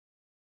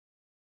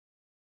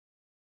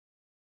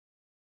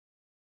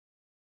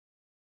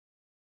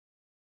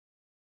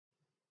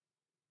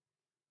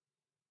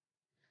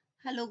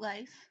Hello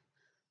guys.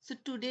 So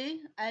today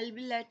I'll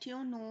be let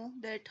you know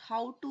that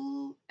how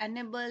to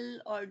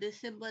enable or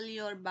disable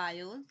your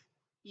BIOS,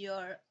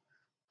 your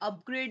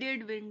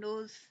upgraded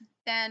Windows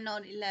 10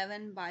 or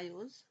 11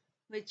 BIOS,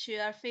 which you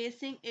are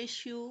facing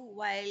issue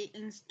while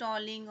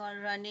installing or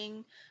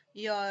running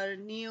your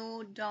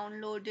new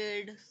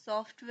downloaded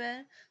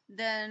software.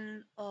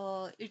 Then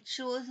it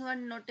shows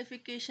one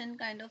notification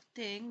kind of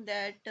thing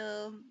that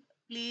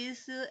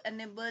please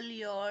enable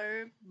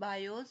your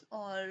BIOS,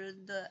 or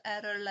the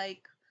error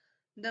like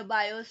the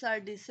BIOS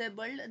are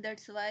disabled.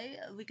 That's why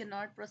we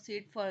cannot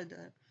proceed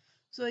further.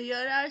 So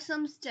here are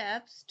some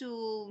steps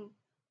to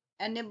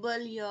enable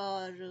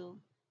your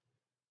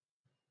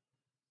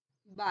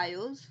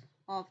BIOS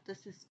of the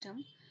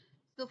system.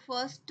 So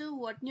first,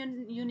 what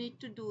you need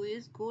to do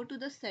is go to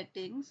the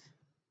settings.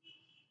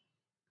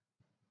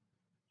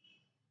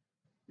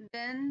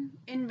 Then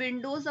in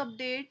Windows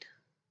Update,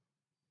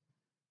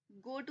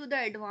 go to the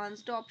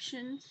advanced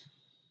options.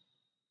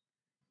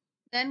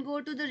 Then go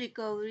to the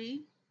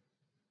recovery.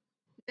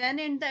 Then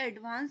in the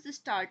advanced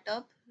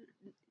startup,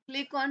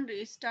 click on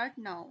restart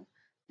now.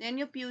 Then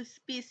your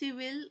PC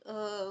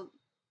will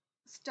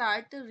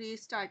start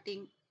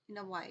restarting in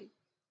a while.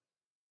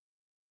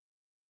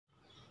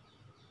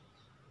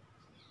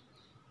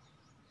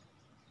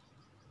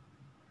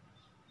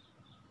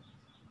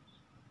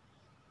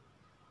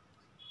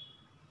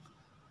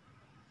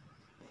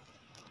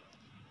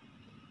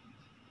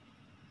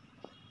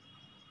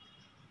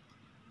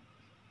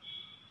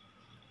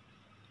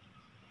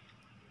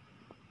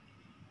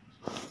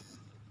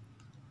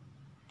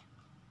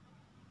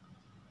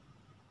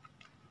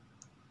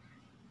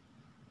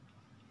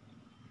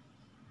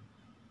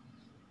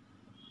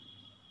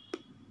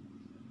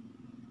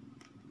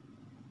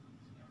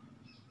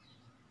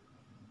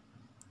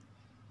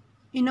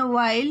 In a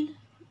while,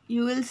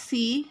 you will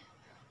see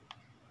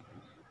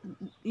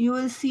you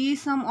will see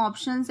some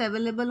options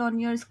available on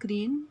your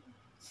screen.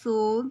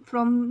 So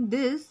from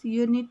this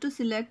you need to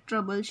select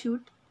troubleshoot,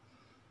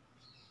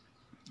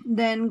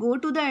 then go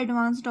to the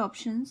advanced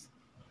options,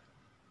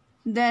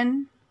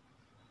 then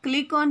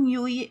click on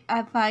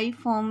UEFI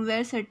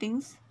firmware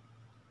settings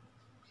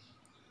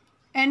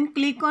and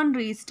click on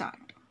restart.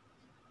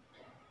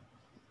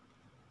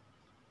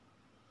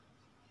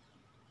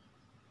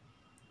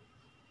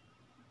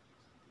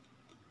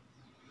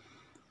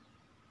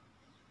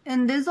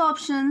 In these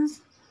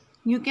options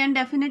you can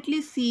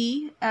definitely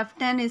see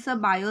F10 is a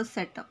BIOS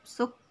setup,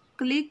 so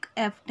click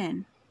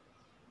F10.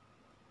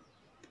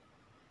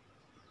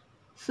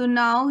 So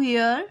now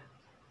here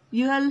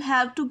you will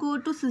have to go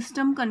to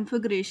system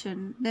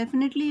configuration.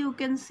 Definitely you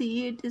can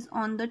see it is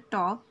on the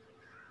top,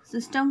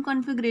 system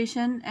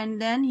configuration,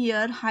 and then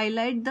here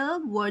highlight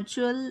the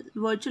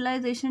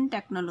virtualization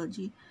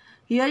technology.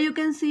 Here you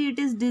can see it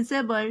is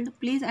disabled.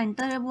 Please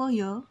enter over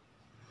here.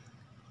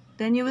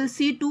 Then you will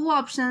see two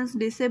options,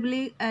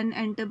 disabling and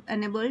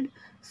enabled.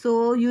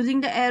 So using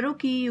the arrow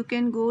key you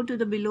can go to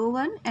the below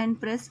one and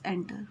press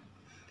enter.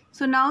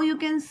 So now you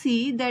can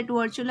see that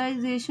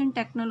virtualization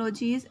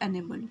technology is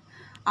enabled.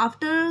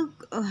 After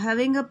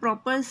having a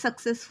proper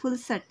successful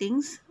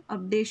settings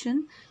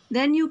updation,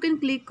 then you can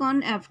click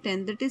on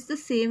F10, that is the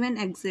save and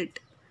exit.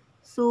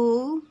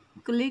 So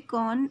click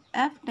on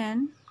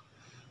F10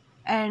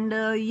 and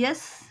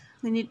yes,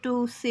 we need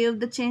to save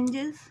the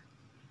changes.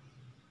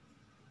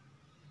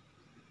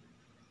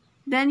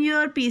 Then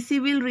your PC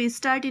will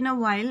restart in a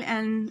while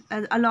and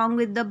along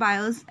with the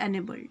BIOS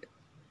enabled.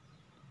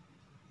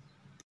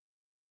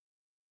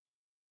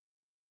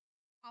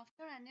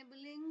 After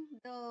enabling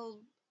the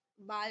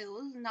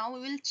BIOS, now we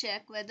will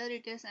check whether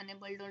it is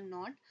enabled or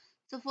not.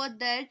 So for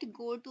that,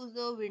 go to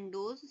the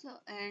Windows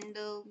and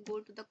go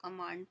to the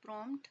command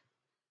prompt.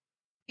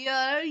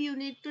 Here you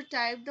need to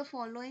type the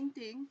following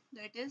thing,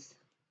 that is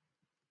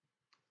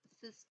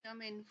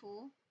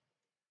systeminfo.exe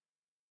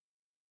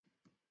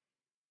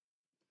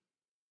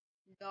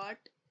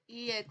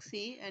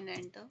and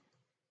enter.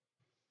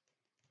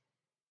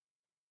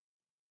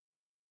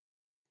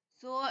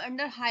 So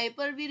under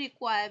Hyper-V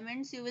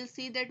requirements, you will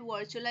see that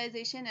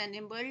virtualization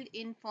enabled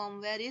in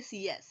firmware is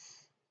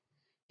yes.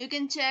 You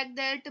can check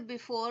that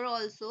before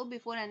also,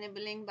 before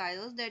enabling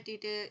BIOS, that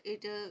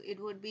it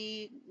would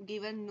be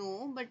given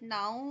no, but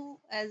now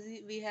as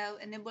we have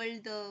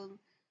enabled the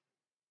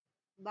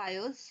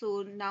BIOS,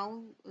 so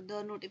now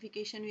the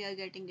notification we are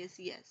getting is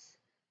yes.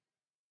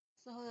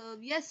 So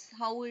yes,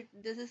 how it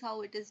this is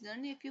how it is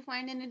done. If you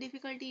find any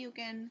difficulty, you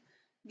can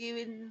give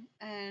in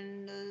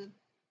and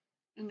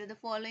into the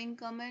following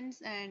comments,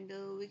 and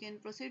we can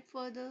proceed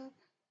further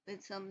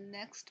with some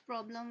next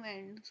problem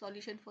and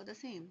solution for the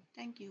same.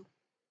 Thank you.